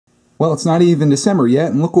Well, it's not even December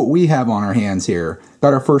yet, and look what we have on our hands here.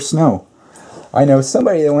 Got our first snow. I know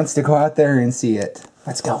somebody that wants to go out there and see it.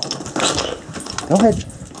 Let's go. Go ahead.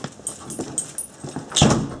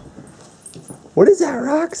 What is that,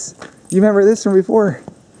 Rox? You remember this from before?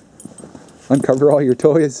 Uncover all your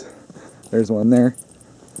toys. There's one there.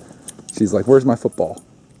 She's like, where's my football?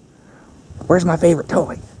 Where's my favorite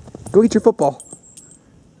toy? Go get your football. Do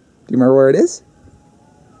you remember where it is?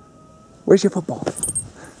 Where's your football?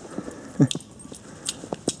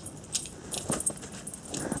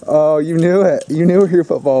 Oh, you knew it. You knew where your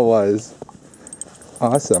football was.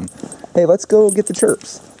 Awesome. Hey, let's go get the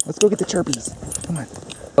chirps. Let's go get the chirpies. Come on.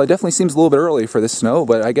 Well, it definitely seems a little bit early for this snow,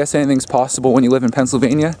 but I guess anything's possible when you live in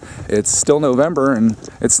Pennsylvania. It's still November, and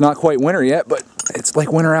it's not quite winter yet, but it's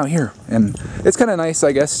like winter out here. And it's kind of nice,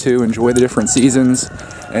 I guess, to enjoy the different seasons.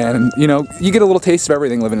 And, you know, you get a little taste of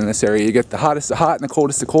everything living in this area. You get the hottest of hot and the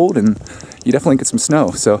coldest of cold, and you definitely get some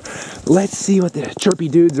snow. So let's see what the chirpy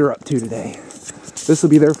dudes are up to today. This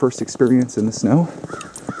will be their first experience in the snow.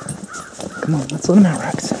 Come on, let's let them out,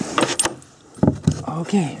 Rex.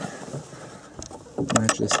 Okay.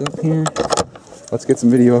 Match this up here. Let's get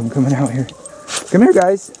some video of them coming out here. Come here,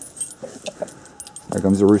 guys. There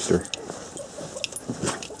comes the rooster.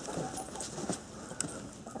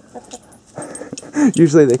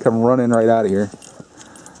 Usually they come running right out of here.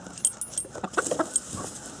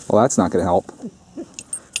 Well, that's not going to help.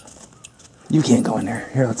 You can't go in there.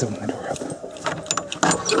 Here, let's open the door up.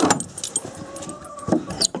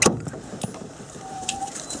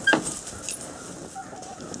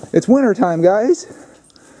 It's winter time, guys.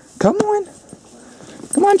 Come on.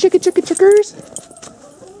 Come on, chickers.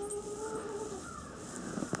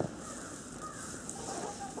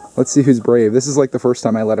 Let's see who's brave. This is like the first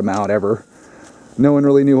time I let them out ever. No one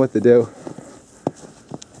really knew what to do.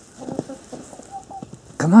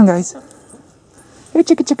 Come on, guys. Hey,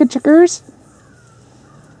 chickers.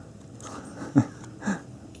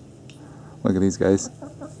 Look at these guys.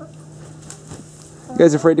 You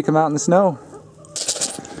guys afraid to come out in the snow?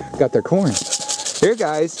 Got their corn. Here,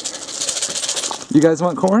 guys. You guys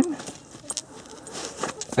want corn?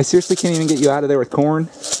 I seriously can't even get you out of there with corn.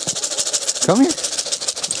 Come here.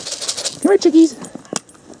 Come here, chickies.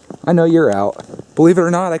 I know you're out. Believe it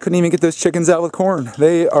or not, I couldn't even get those chickens out with corn.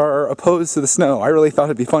 They are opposed to the snow. I really thought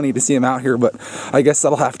it'd be funny to see them out here, but I guess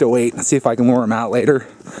that'll have to wait and see if I can lure them out later.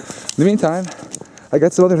 In the meantime, I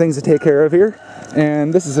got some other things to take care of here.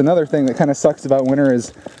 And this is another thing that kind of sucks about winter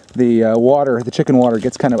is the chicken water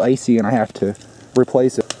gets kind of icy and I have to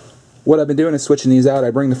replace it. What I've been doing is switching these out.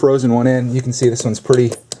 I bring the frozen one in. You can see this one's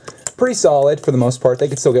pretty solid for the most part. They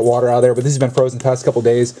can still get water out of there, but this has been frozen the past couple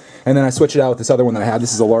days. And then I switch it out with this other one that I had.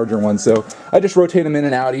 This is a larger one. So I just rotate them in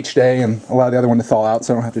and out each day and allow the other one to thaw out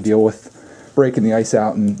so I don't have to deal with breaking the ice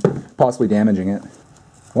out and possibly damaging it.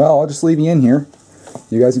 Well, I'll just leave you in here.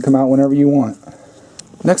 You guys can come out whenever you want.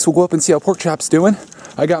 Next, we'll go up and see how Pork Chop's doing.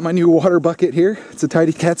 I got my new water bucket here. It's a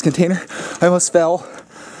Tidy Cats container. I almost fell,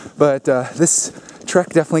 but this trek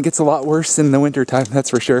definitely gets a lot worse in the winter time,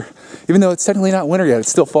 that's for sure. Even though it's technically not winter yet, it's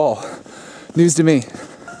still fall. News to me.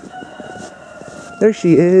 There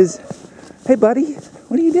she is. Hey, buddy.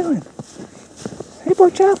 What are you doing? Hey,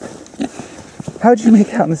 Pork Chop. How'd you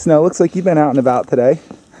make out in the snow? Looks like you've been out and about today.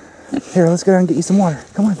 Here, let's go down and get you some water.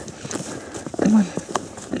 Come on. Come on.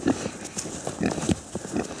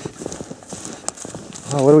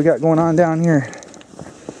 Oh, what do we got going on down here?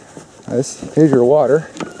 Here's your water.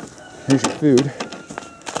 Here's your food.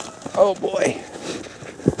 Oh boy.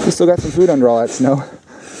 We still got some food under all that snow.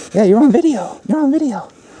 Yeah, you're on video. You're on video.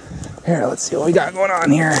 Here, let's see what we got going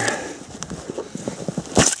on here.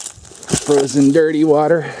 Frozen, dirty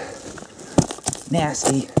water.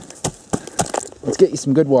 Nasty. Let's get you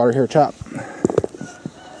some good water here, Chop.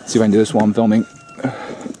 See if I can do this while I'm filming.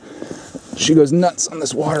 She goes nuts on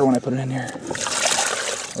this water when I put it in here.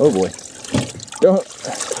 Oh boy. Don't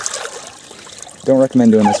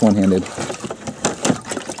recommend doing this one-handed.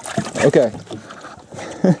 Okay.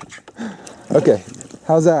 Okay.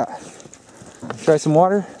 How's that? Try some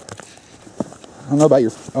water? I don't know about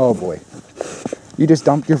your... Oh boy. You just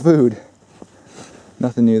dumped your food.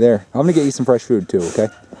 Nothing new there. I'm gonna get you some fresh food too, okay?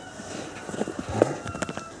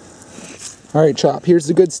 Alright, Chop, here's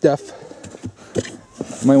the good stuff.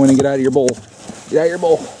 You might want to get out of your bowl. Get out of your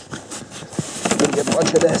bowl. Get a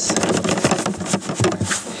bunch of this.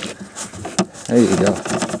 There you go.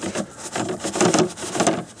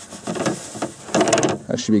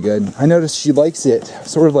 That should be good. I noticed she likes it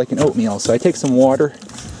sort of like an oatmeal, so I take some water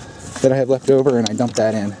that I have left over and I dump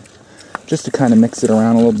that in just to kind of mix it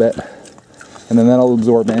around a little bit, and then that'll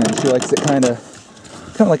absorb in. She likes it kind of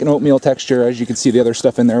like an oatmeal texture, as you can see the other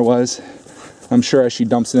stuff in there was. I'm sure as she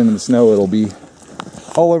dumps it into the snow, it'll be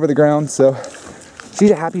all over the ground. So she's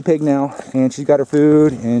a happy pig now, and she's got her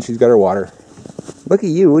food and she's got her water. Look at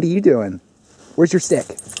you, what are you doing? Where's your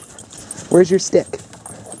stick? Where's your stick?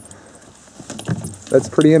 That's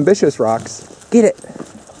pretty ambitious, Rox. Get it.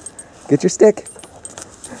 Get your stick.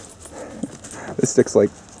 This stick's like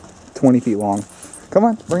 20 feet long. Come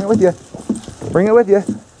on, bring it with you. Bring it with you.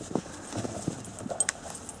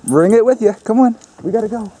 Bring it with you. Come on, we gotta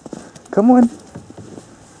go. Come on.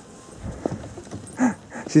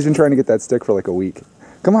 She's been trying to get that stick for like a week.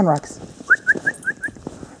 Come on, Rox.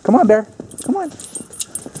 Come on, bear. Come on.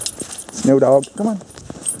 Snow dog. Come on.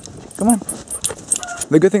 Come on.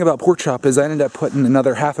 The good thing about Pork Chop is I ended up putting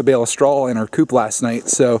another half a bale of straw in her coop last night,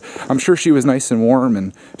 so I'm sure she was nice and warm,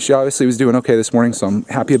 and she obviously was doing okay this morning, so I'm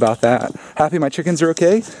happy about that. Happy my chickens are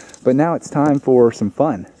okay, but now it's time for some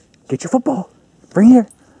fun. Get your football. Bring it here.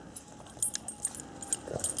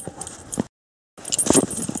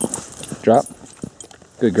 Drop.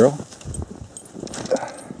 Good girl.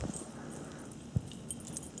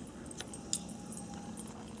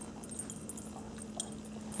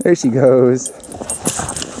 There she goes.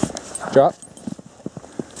 Drop.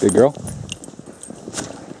 Good girl.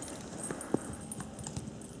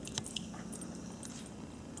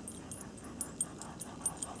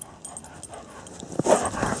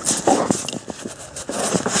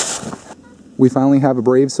 We finally have a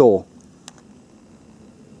brave soul.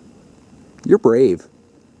 You're brave.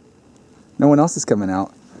 No one else is coming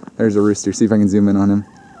out. There's a rooster. See if I can zoom in on him.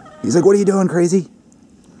 He's like, what are you doing, crazy?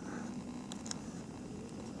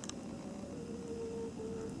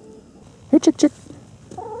 Here, chick, chick.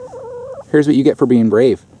 Here's what you get for being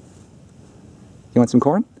brave. You want some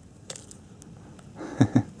corn?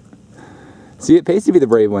 See, it pays to be the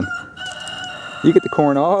brave one. You get the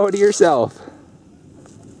corn all to yourself.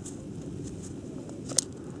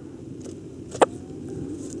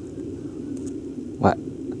 What?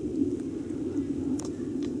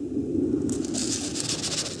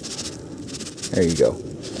 There you go.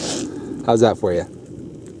 How's that for you?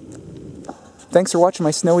 Thanks for watching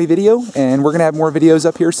my snowy video, and we're going to have more videos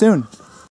up here soon.